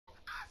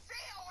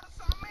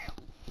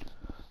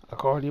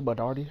Bacardi,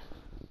 Bacardi.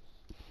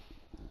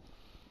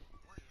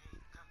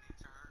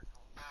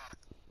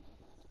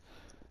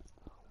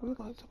 We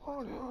like to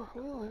party hard.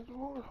 We like to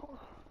party hard.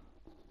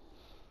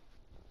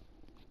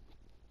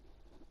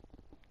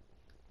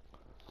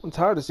 I'm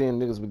tired of seeing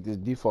niggas with these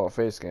default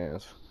face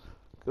scans.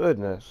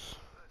 Goodness.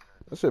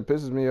 That shit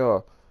pisses me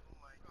off.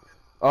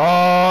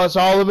 Oh,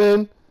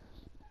 Solomon.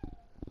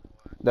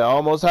 That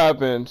almost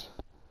happened.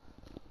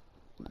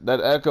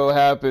 That echo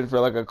happened for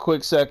like a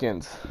quick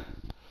second.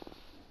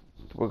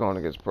 We're going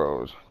against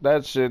pros.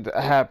 That shit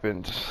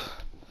happened.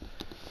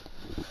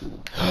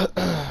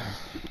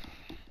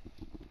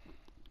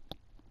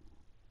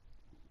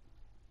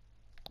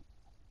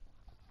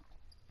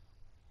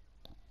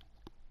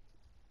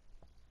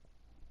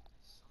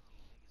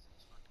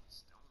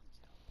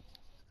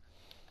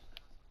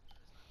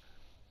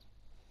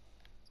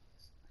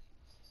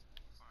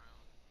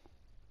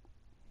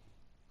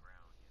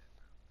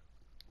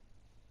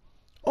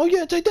 Oh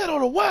yeah, take that out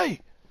of the way.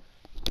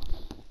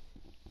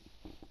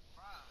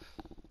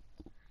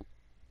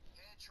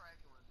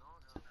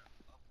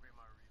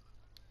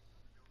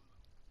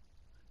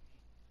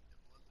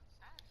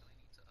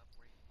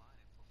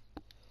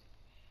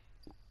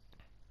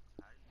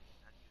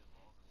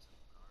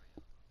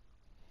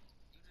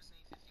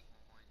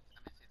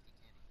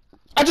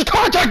 I just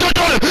contacted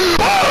on it.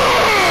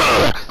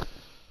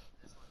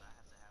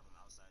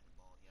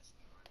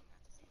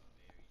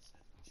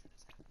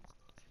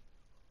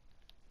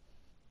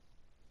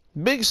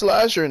 Big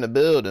slasher in the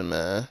building,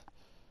 man.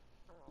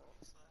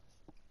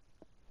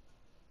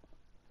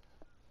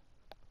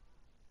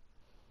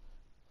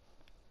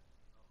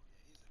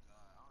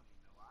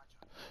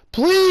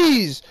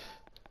 Please.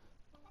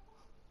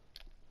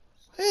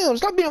 Damn,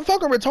 stop being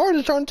fucking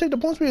retarded trying to take the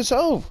points for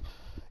yourself.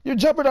 You're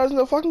jeopardizing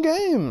the fucking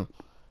game.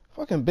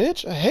 Fucking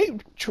bitch. I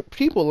hate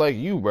people like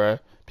you, bruh.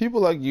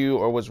 People like you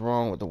are what's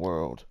wrong with the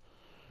world.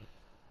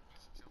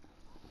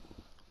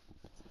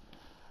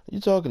 You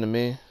talking to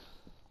me?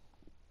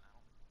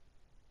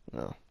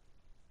 No.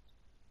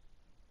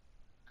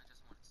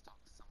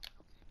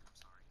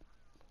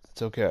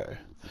 It's okay.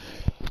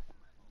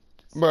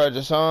 Bruh,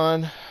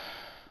 Jason.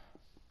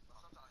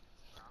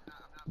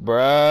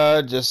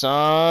 Bruh,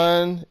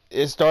 Jason.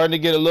 It's starting to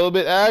get a little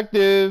bit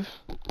active.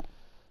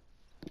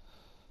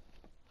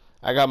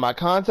 I got my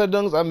contact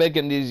dunks. I'm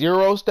making these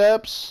Euro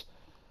steps.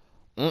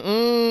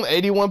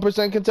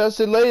 81%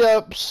 contested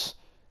layups.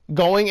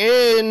 Going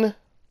in.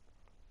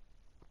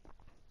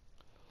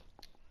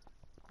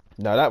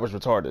 Now that was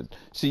retarded.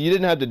 See, you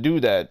didn't have to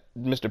do that,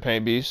 Mr.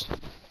 Paint Beast.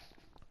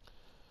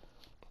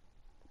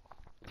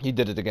 He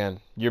did it again.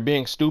 You're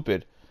being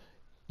stupid.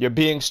 You're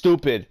being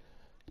stupid.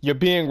 You're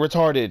being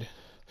retarded.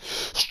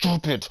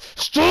 Stupid.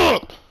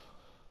 Stop!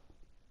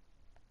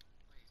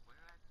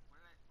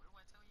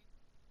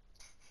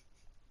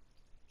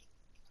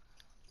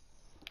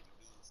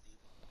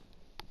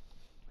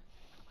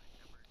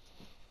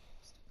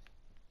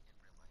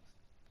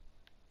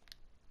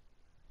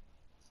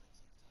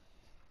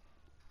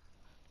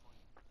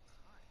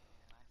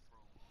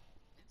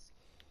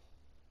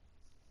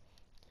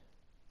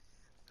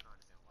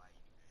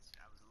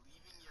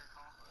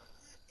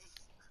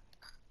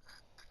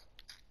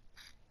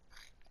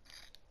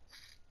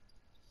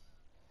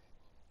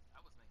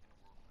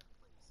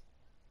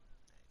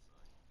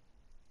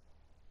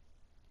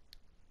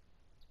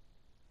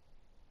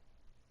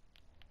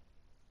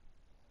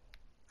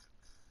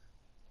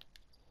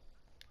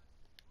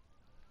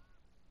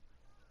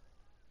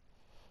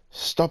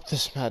 Stop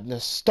this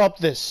madness. Stop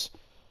this.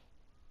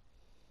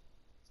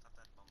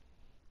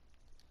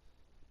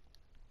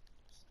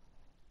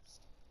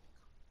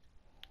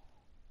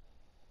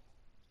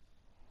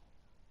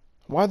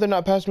 Why are they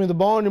not passing me the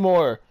ball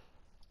anymore?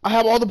 I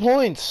have all the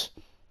points.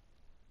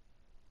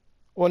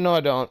 Well, no, I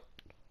don't.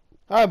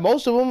 I have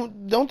most of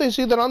them. Don't they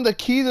see that I'm the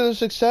key to the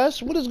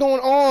success? What is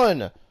going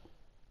on?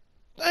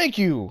 Thank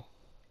you.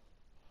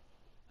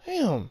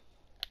 Damn.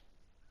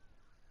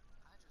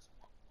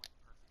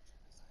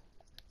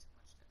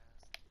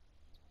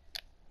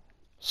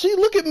 See,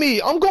 look at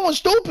me. I'm going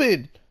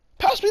stupid.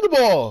 Pass me the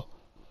ball.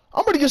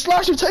 I'm ready to get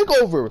slash and take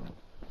over.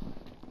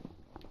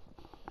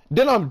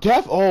 Then I'm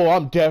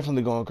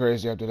definitely going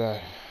crazy after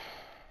that.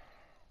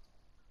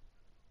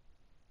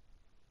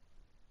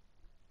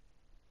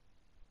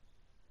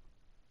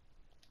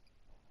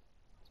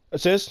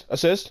 Assist,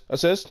 assist,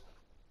 assist.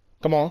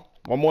 Come on.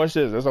 One more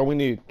assist. That's all we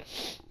need.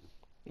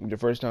 The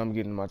first time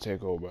getting my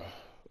takeover.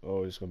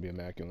 Oh, it's going to be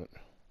immaculate.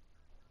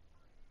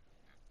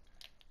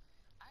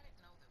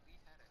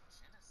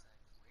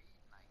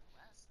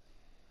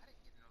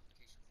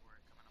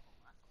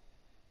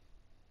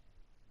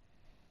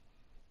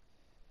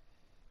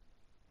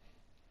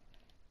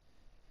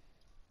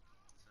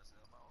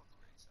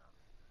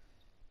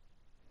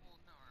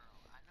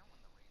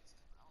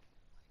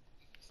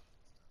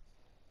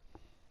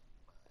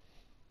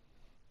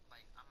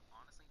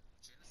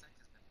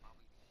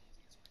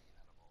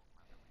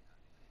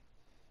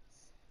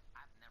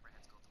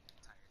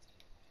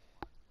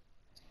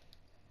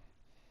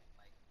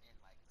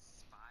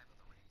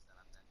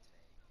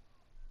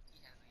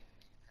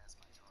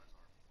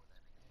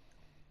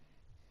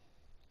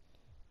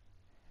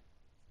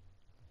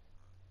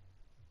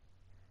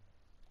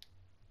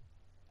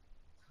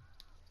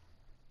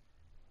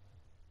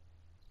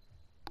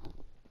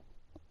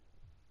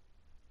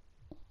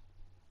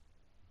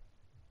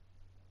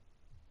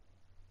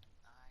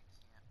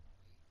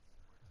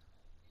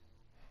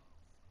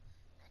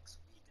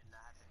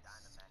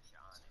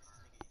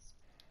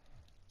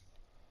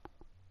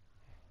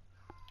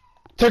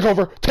 Take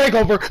over! Take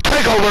over!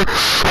 Take over!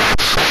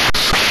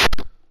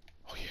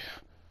 Oh yeah.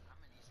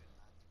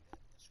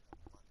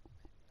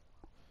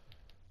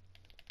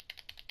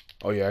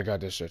 Oh yeah, I got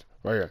this shit.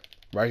 Right here.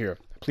 Right here.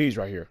 Please,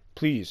 right here.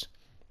 Please.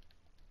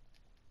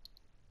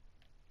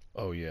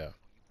 Oh yeah.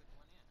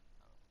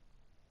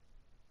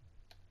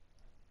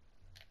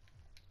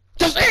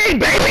 Just aim,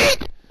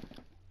 baby!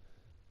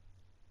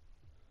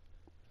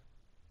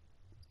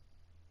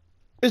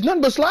 It's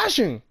nothing but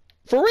slashing.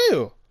 For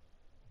real.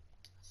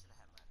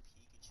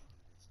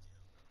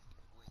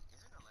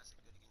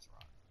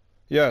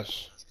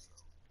 Yes.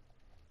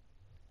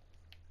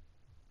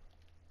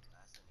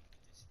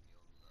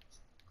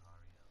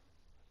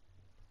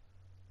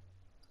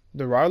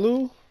 The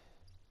Rylu?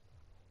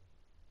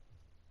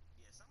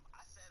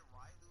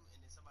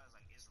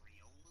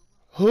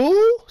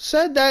 Who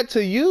said that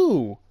to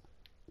you?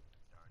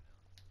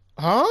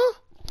 Huh?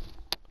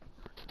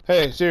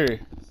 Hey, Siri.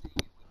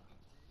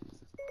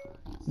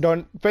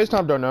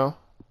 FaceTime Darnell.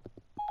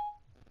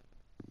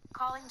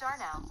 Calling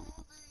Darnell.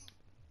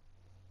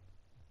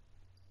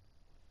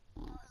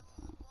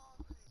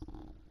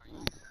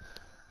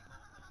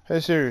 Hey,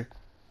 Siri.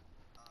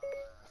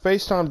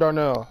 FaceTime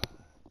Darnell.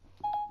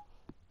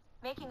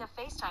 Making a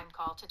FaceTime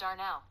call to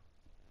Darnell.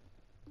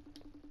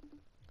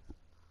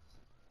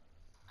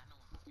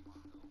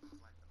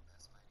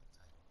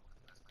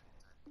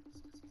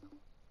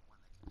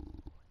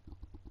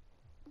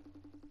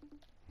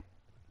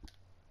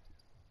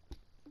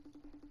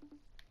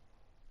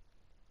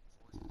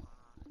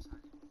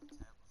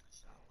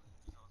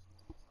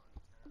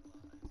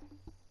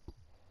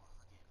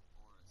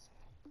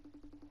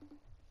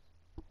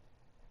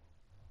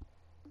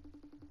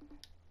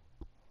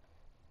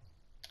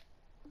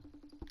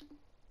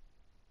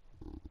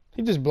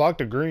 He just blocked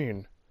the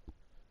green.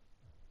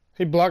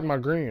 He blocked my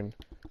green.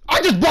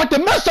 I just blocked the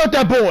mess out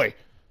that boy!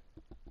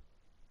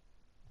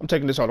 I'm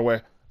taking this all the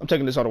way. I'm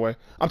taking this all the way.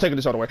 I'm taking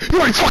this all the way.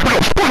 You ain't fucking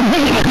up!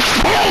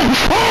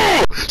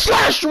 Oh!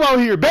 Slash around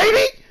here,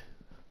 baby!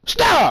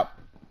 Stop!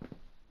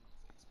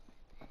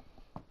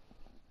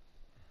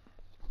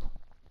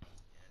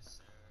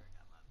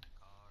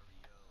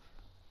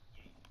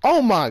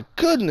 Oh my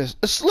goodness.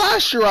 A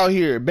slasher out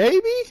here,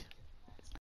 baby!